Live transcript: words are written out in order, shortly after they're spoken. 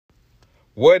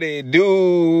What it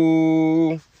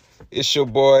do? It's your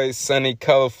boy, Sunny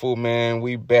Colorful, man.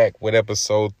 We back with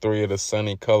episode 3 of the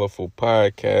Sunny Colorful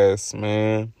podcast,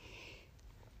 man.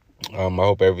 I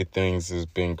hope everything's has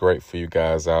been great for you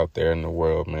guys out there in the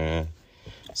world, man.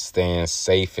 Staying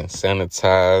safe and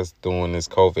sanitized during this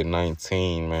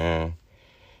COVID-19, man.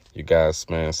 You guys,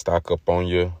 man, stock up on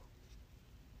your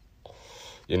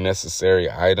necessary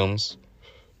items.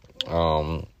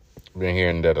 Been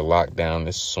hearing that a lockdown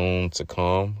is soon to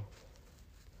come.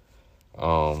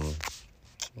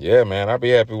 Yeah, man, I'll be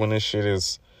happy when this shit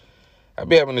is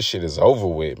over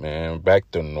with, man.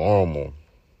 Back to normal.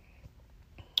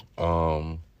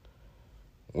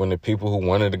 When the people who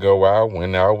wanted to go out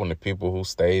went out. When the people who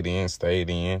stayed in stayed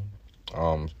in.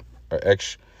 I'm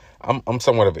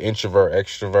somewhat of an introvert,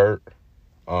 extrovert.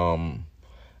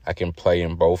 I can play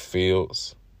in both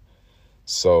fields.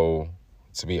 So,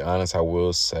 to be honest, I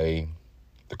will say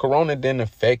the corona didn't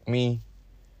affect me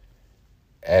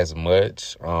as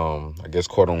much. I guess,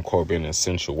 quote unquote, being an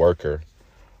essential worker,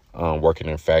 working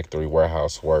in factory,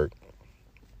 warehouse work.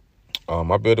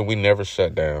 My building, we never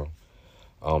shut down.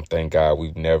 Thank God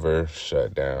we've never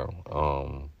shut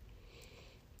down.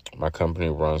 My company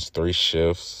runs 3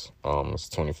 shifts. It's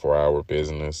a 24-hour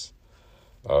business.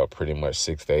 Pretty much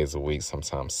 6 days a week,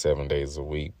 sometimes 7 days a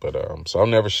week. But so I'm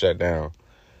never shut down.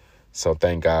 So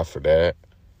thank God for that.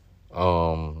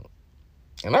 And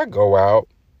I go out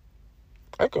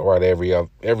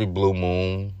every blue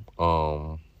moon.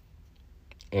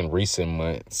 In recent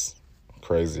months,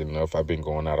 crazy enough, I've been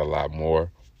going out a lot more.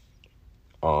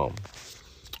 A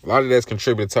lot of that's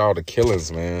contributed to all the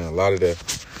killings, man.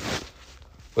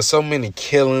 With so many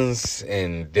killings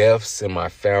and deaths in my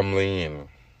family and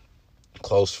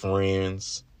close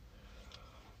friends.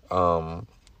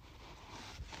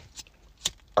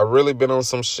 I really been on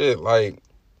some shit like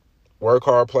work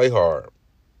hard, play hard.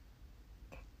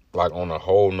 Like on a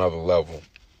whole nother level.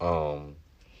 I'm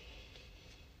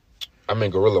in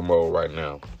gorilla mode right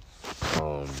now.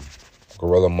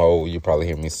 Gorilla mode, you probably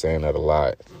hear me saying that a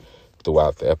lot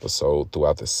throughout the episode,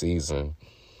 throughout the season.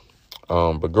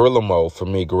 But gorilla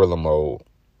mode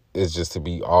is just to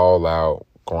be all out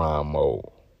grind mode.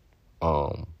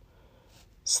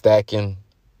 Stacking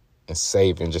and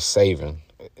saving, just saving.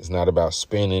 It's not about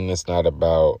spending. It's not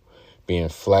about being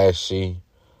flashy.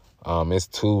 It's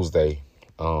Tuesday.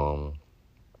 I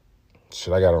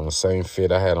got on the same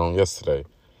fit I had on yesterday.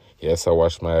 Yes, I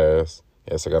washed my ass.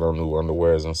 Yes, I got on new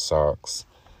underwears and socks.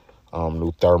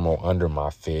 New thermal under my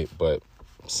fit, but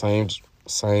same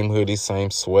hoodie,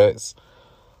 same sweats.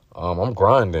 I'm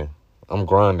grinding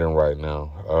right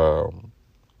now.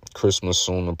 Christmas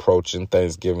soon approaching,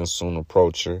 Thanksgiving soon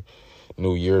approaching,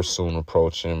 New Year soon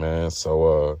approaching, man.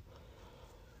 So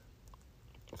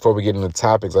before we get into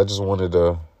topics, I just wanted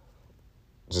to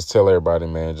just tell everybody,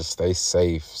 man, just stay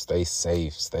safe.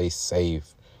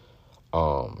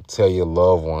 Tell your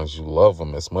loved ones you love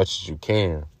them as much as you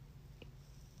can.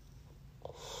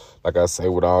 Like I say,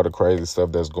 with all the crazy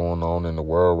stuff that's going on in the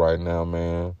world right now,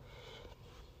 man,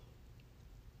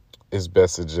 it's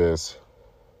best to just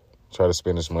try to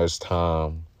spend as much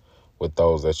time with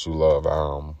those that you love.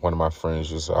 One of my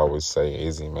friends used to always say,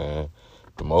 Izzy, man,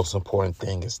 the most important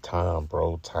thing is time,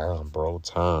 bro. Time.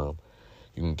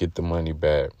 You can get the money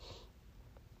back.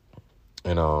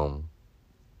 And a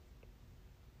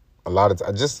lot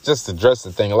of just to address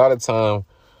the thing, a lot of time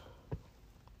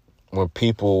when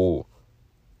people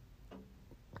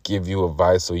give you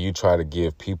advice or you try to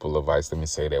give people advice, let me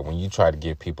say that, when you try to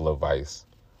give people advice,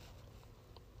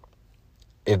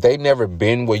 if they never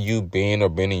been where you been or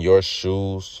been in your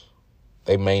shoes,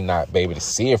 they may not be able to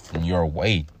see it from your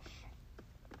way.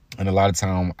 And a lot of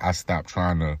time I stopped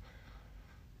trying to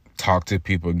talk to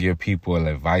people, give people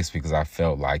advice because I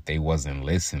felt like they wasn't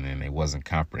listening, they wasn't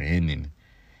comprehending,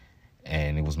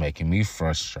 and it was making me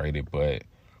frustrated. But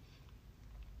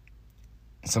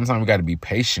sometimes we got to be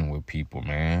patient with people,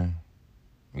 man.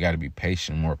 We got to be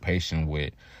patient, more patient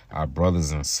with our brothers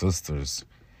and sisters,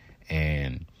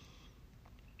 and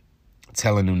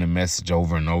telling them the message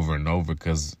over and over and over,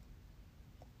 because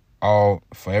for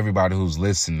everybody who's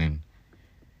listening,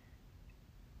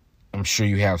 I'm sure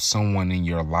you have someone in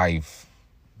your life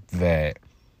that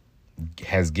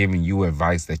has given you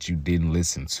advice that you didn't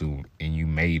listen to, and you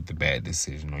made the bad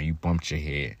decision, or you bumped your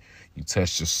head, you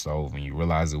touched your stove, and you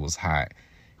realized it was hot,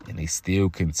 and they still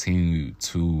continue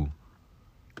to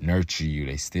nurture you.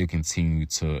 They still continue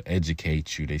to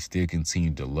educate you. They still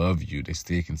continue to love you. They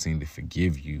still continue to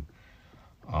forgive you.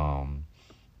 I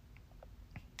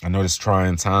know it's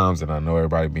trying times, and I know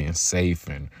everybody being safe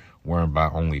and worrying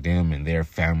about only them and their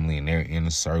family and their inner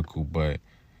circle, but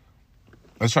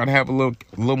let's try to have a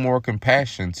little more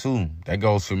compassion too. That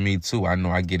goes for me too. I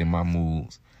know I get in my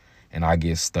moods and I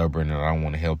get stubborn and I don't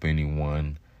want to help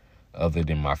anyone other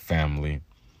than my family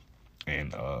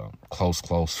and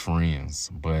close friends.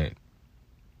 But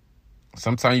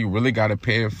sometimes you really got to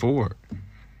pay it forward.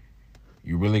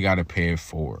 You really got to pay it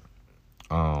forward.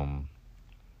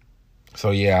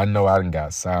 So yeah, I know I done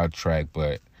got sidetracked,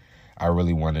 but I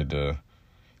really wanted to,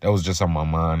 that was just on my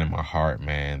mind and my heart,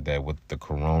 man, that with the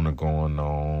corona going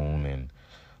on and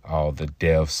all the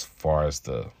deaths as far as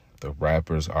the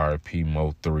rappers, RP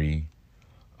Mo3,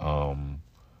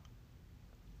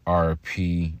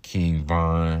 RP King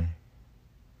Von,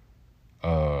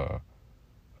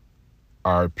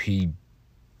 RP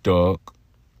Duck,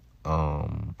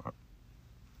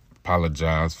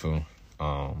 apologize for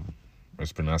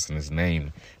mispronouncing his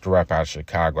name. The rapper out of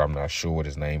Chicago, I'm not sure what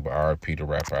his name, but RP, the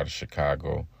rapper out of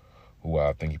Chicago, who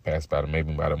I think he passed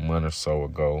maybe about a month or so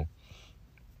ago.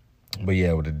 But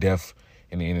yeah, with the death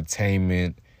in the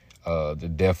entertainment,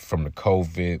 the death from the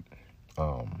COVID,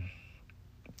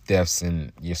 deaths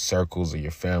in your circles or your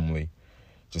family,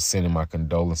 just sending my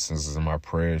condolences and my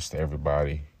prayers to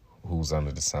everybody who's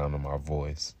under the sound of my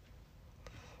voice.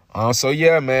 So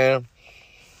yeah, man,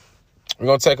 we're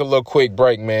going to take a little quick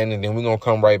break, man, and then we're going to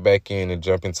come right back in and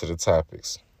jump into the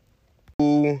topics.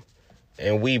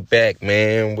 And we back,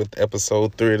 man, with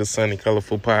episode 3 of the Sunny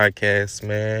Colorful Podcast,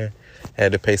 man.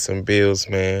 Had to pay some bills,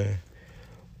 man.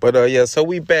 But, yeah, so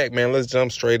we back, man. Let's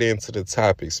jump straight into the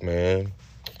topics, man.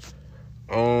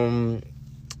 So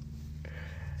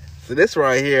this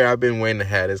right here, I've been waiting to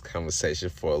have this conversation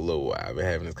for a little while. I've been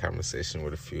having this conversation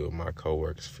with a few of my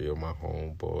coworkers, a few of my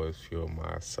homeboys, a few of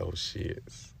my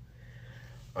associates.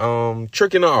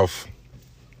 Tricking off.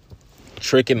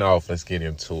 Let's get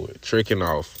into it. Tricking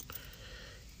off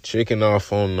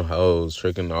on the hoes,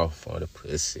 tricking off on the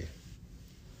pussy.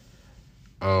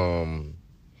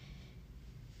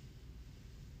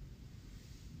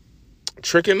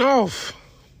 Tricking off.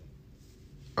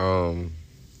 You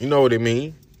know what it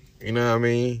mean? You know what I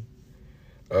mean?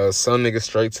 Some niggas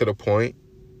straight to the point.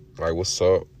 Like, what's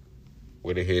up?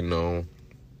 What they hitting on?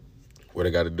 What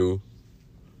they got to do?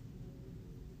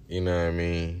 You know what I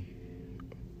mean?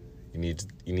 You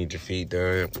need your feet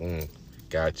done?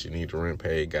 Got you. Need the rent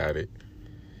paid? Got it.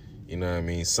 You know what I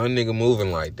mean? Some nigga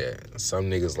moving like that. Some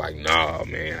niggas like, nah,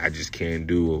 man, I just can't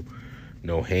do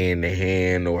no hand to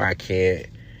hand, or I can't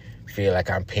feel like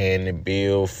I'm paying the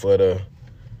bill for the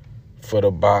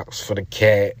box, for the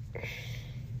cat.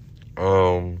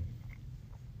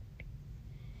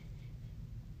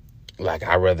 Like,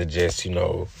 I'd rather just,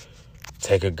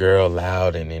 take a girl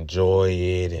out and enjoy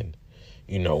it and,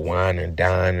 wine and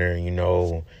dine her,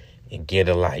 and get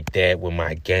her like that with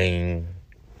my gang.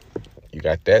 You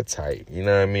got that type, you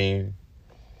know what I mean?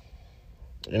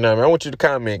 I want you to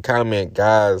comment,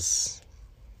 guys,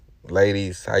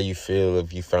 ladies, how you feel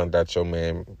if you found out your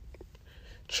man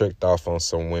tricked off on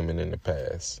some women in the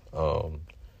past.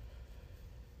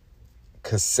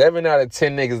 Cause 7 out of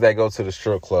 10 niggas that go to the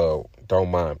strip club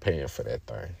don't mind paying for that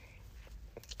thing.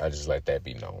 I just let that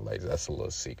be known. Like, that's a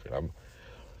little secret.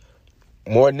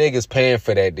 More niggas paying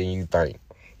for that than you think.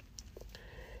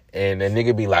 And the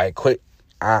nigga be like, quick.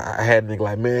 I had a nigga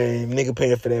like, man, nigga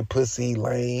paying for that pussy,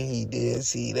 lame, he did,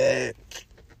 see that.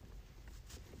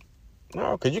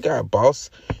 No, cause you got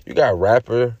rappers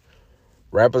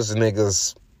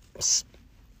niggas.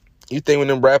 You think when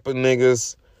them rapper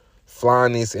niggas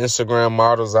flying these Instagram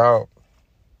models out?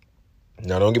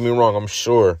 Now, don't get me wrong. I'm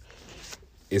sure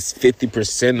it's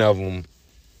 50% of them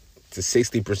to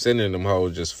 60% of them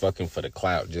hoes just fucking for the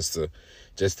clout, just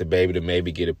to be able to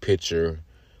maybe get a picture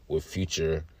with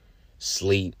Future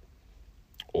sleep,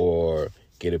 or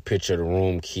get a picture of the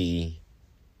room key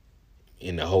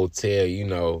in the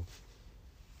hotel,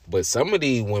 But some of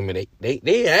these women,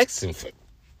 they asking.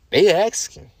 I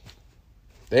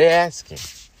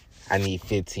need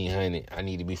 $1,500. I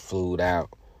need to be flued out.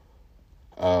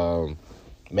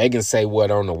 Megan say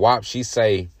what on the WAP? She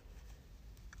say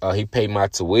he paid my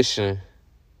tuition,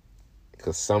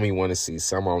 because some he want to see,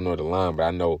 some I don't know the line, but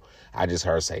I just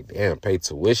heard say, damn, pay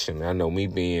tuition. I know me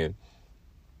being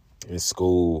in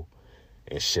school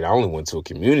and shit, I only went to a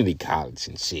community college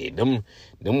and shit. Them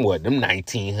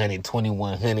 1,900,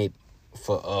 2,100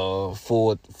 for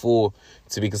full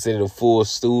to be considered a full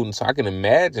student. So I can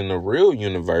imagine a real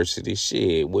university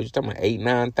shit. What you talking about,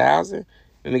 8,000-9,000?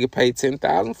 The nigga paid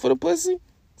 10,000 for the pussy,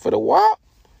 for the WAP.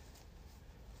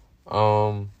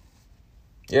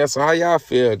 Yeah. So how y'all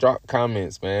feel? Drop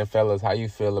comments, man, fellas. How you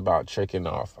feel about tricking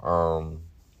off?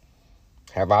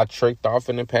 Have I tricked off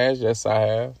in the past? Yes, I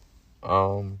have.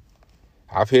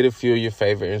 I've hit a few of your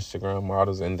favorite Instagram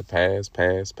models in the past.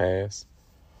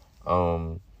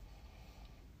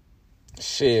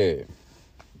 Shit.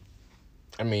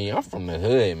 I mean, I'm from the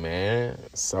hood, man.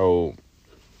 So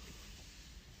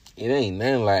it ain't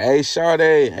nothing like, hey,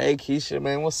 Sade, hey, Keisha,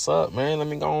 man, what's up, man? Let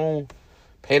me go on,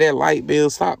 pay that light bill.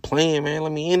 Stop playing, man.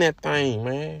 Let me in that thing,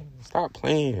 man. Stop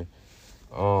playing.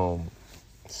 So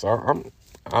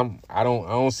I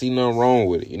don't see nothing wrong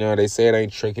with it. You know, they say it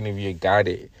ain't tricking if you got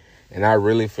it. And I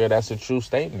really feel that's a true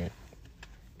statement.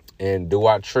 And do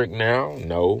I trick now?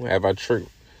 No. Have I tricked?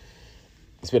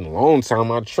 It's been a long time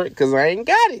I tricked because I ain't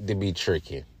got it to be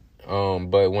tricking.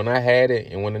 But when I had it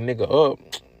and when a nigga up,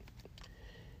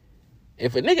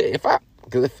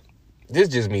 because this is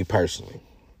just me personally.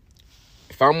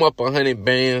 If I'm up 100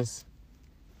 bands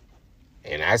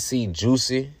and I see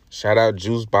Juicy, shout out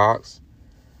Juice Box.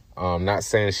 Not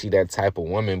saying she that type of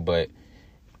woman, but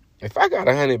if I got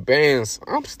 100 bands,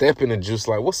 I'm stepping to Juice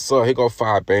like, what's up? Here go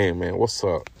 5 band, man. What's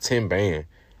up? 10 band.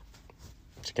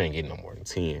 She can't get no more than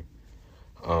 10.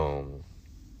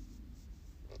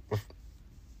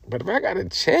 But if I got a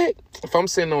check, if I'm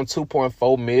sitting on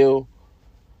 2.4 mil,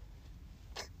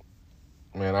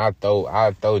 man, I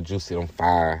throw Juicy them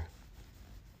 5.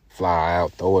 Fly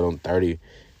out, throw it on 30.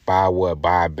 Buy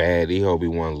a bag. These hoes be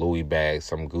one Louis bags,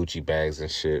 some Gucci bags and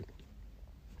shit.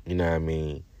 You know what I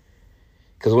mean?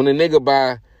 Because when the nigga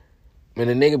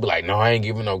be like, no, I ain't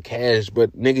giving no cash.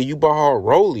 But, nigga, you bought her a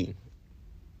Rollie.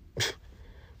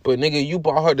 But, nigga, you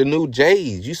bought her the new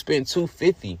J's. You spent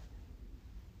 $250.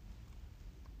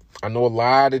 I know a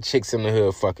lot of chicks in the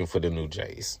hood fucking for the new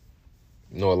J's.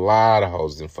 I know a lot of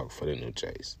hoes didn't fuck for the new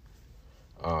J's.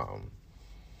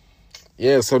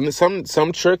 Yeah, so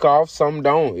some trick off, some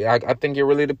don't. I think it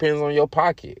really depends on your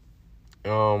pocket. A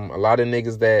lot of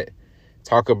niggas that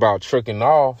talk about tricking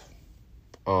off,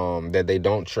 that they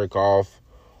don't trick off,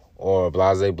 or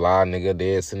blase blah, nigga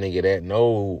this and nigga that.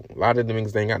 No, a lot of them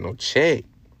niggas, they ain't got no check.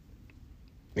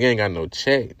 They ain't got no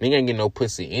check. Nigga ain't getting no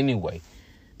pussy anyway.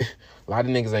 A lot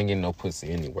of niggas ain't getting no pussy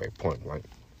anyway, point blank.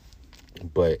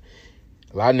 But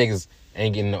a lot of niggas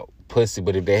ain't getting no pussy,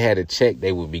 but if they had a check,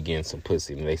 they would be getting some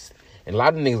pussy. And a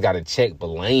lot of niggas got a check but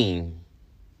lame,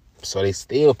 so they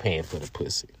still paying for the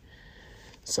pussy.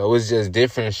 So it's just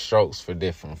different strokes for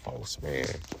different folks, man.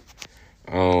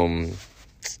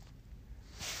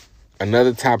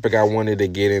 Another topic I wanted to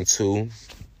get into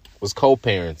was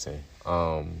co-parenting.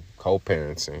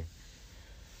 Co-parenting.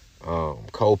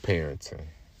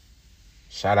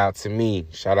 Shout out to me.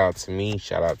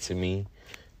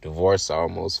 Divorce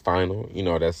almost final. You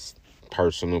know, that's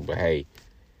personal, but hey,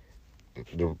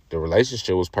 the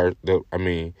relationship was the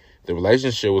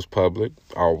relationship was public,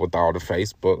 with all the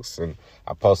Facebooks, and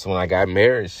I posted when I got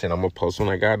married. Shit, I'm gonna post when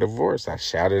I got divorced. I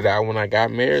shouted out when I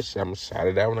got married. Shit, I'm gonna shout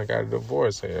it out when I got a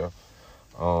divorce. Hell,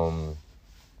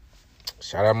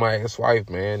 shout out my ex-wife,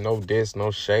 man. No diss, no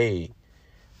shade.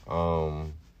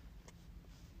 Overall,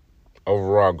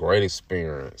 great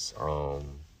experience.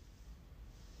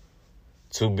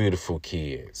 2 beautiful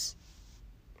kids.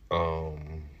 A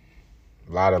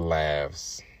lot of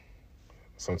laughs.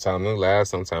 Sometimes you laugh,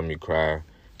 sometimes you cry.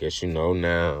 Guess you know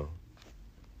now.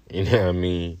 You know what I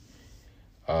mean?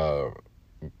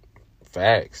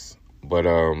 Facts. But,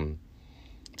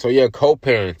 so yeah,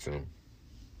 co-parenting.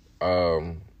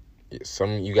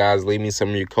 Some of you guys leave me some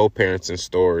of your co-parenting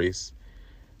stories.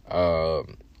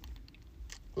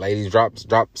 Ladies, drop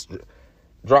some,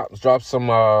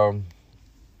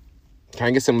 can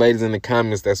I get some ladies in the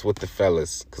comments that's with the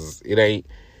fellas? Because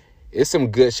it's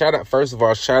some good, first of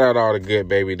all, shout out all the good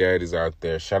baby daddies out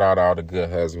there. Shout out all the good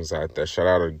husbands out there. Shout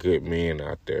out all the good men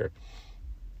out there.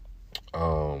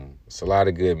 It's a lot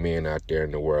of good men out there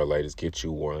in the world, ladies. Get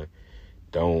you one.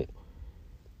 Don't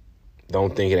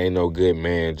think it ain't no good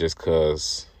man just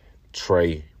because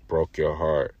Trey broke your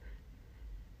heart.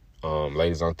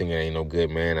 Ladies, don't think it ain't no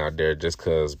good man out there just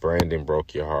because Brandon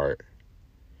broke your heart.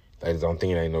 Ladies, don't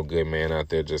think it ain't no good man out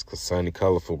there just because Sonny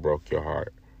Colorful broke your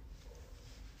heart.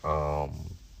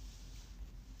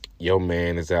 Your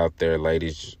man is out there,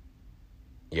 ladies.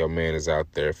 Your man is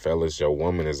out there, fellas. Your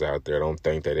woman is out there. Don't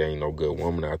think that there ain't no good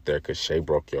woman out there because Shay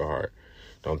broke your heart.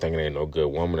 Don't think it ain't no good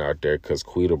woman out there because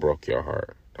Quita broke your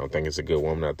heart. Don't think it's a good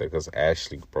woman out there because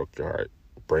Ashley broke your heart.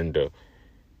 Brenda,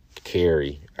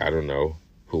 Carrie, I don't know,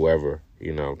 whoever.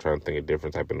 You know, I'm trying to think of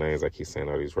different type of names. I keep saying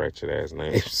all these ratchet-ass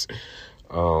names.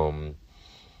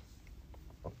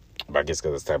 But I guess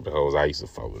because it's type of hoes, I used to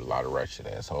fuck with a lot of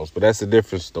ratchet-ass hoes. But that's a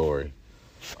different story.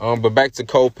 But back to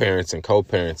co-parenting.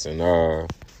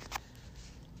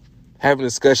 Having a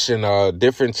discussion,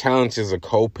 different challenges of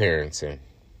co-parenting.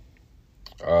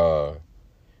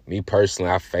 Me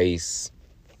personally, I face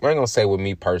I ain't gonna say with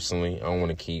me personally. I don't want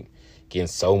to keep getting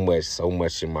so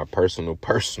much in my personal.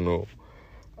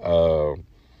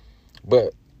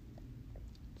 But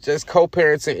just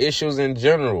co-parenting issues in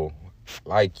general.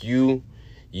 Like you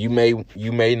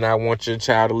may not want your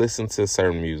child to listen to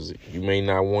certain music. You may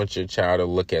not want your child to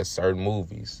look at certain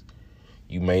movies.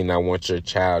 You may not want your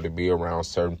child to be around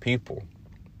certain people.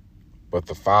 But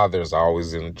the father is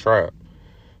always in the trap.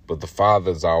 But the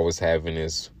father's always having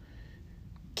his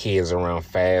kids around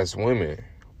fast women,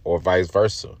 or vice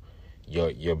versa.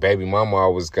 Your baby mama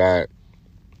always got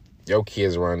your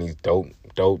kids around these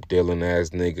dope dealing ass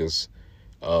niggas.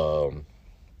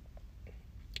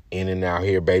 In and out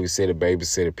here,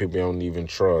 babysitter, people you don't even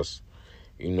trust.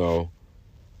 You know,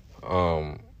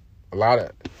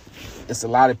 it's a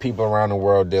lot of people around the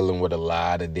world dealing with a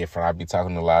lot of different. I be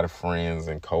talking to a lot of friends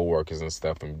and coworkers and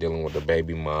stuff, and dealing with the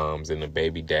baby moms and the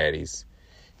baby daddies.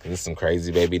 There's some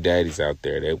crazy baby daddies out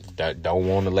there that don't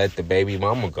want to let the baby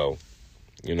mama go.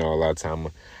 You know, a lot of time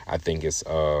I think it's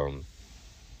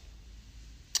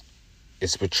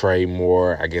portrayed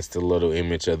more, I guess, the little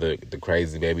image of the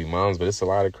crazy baby moms, but it's a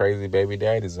lot of crazy baby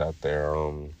daddies out there.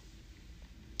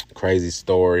 Crazy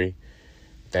story.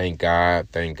 Thank God.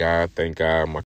 My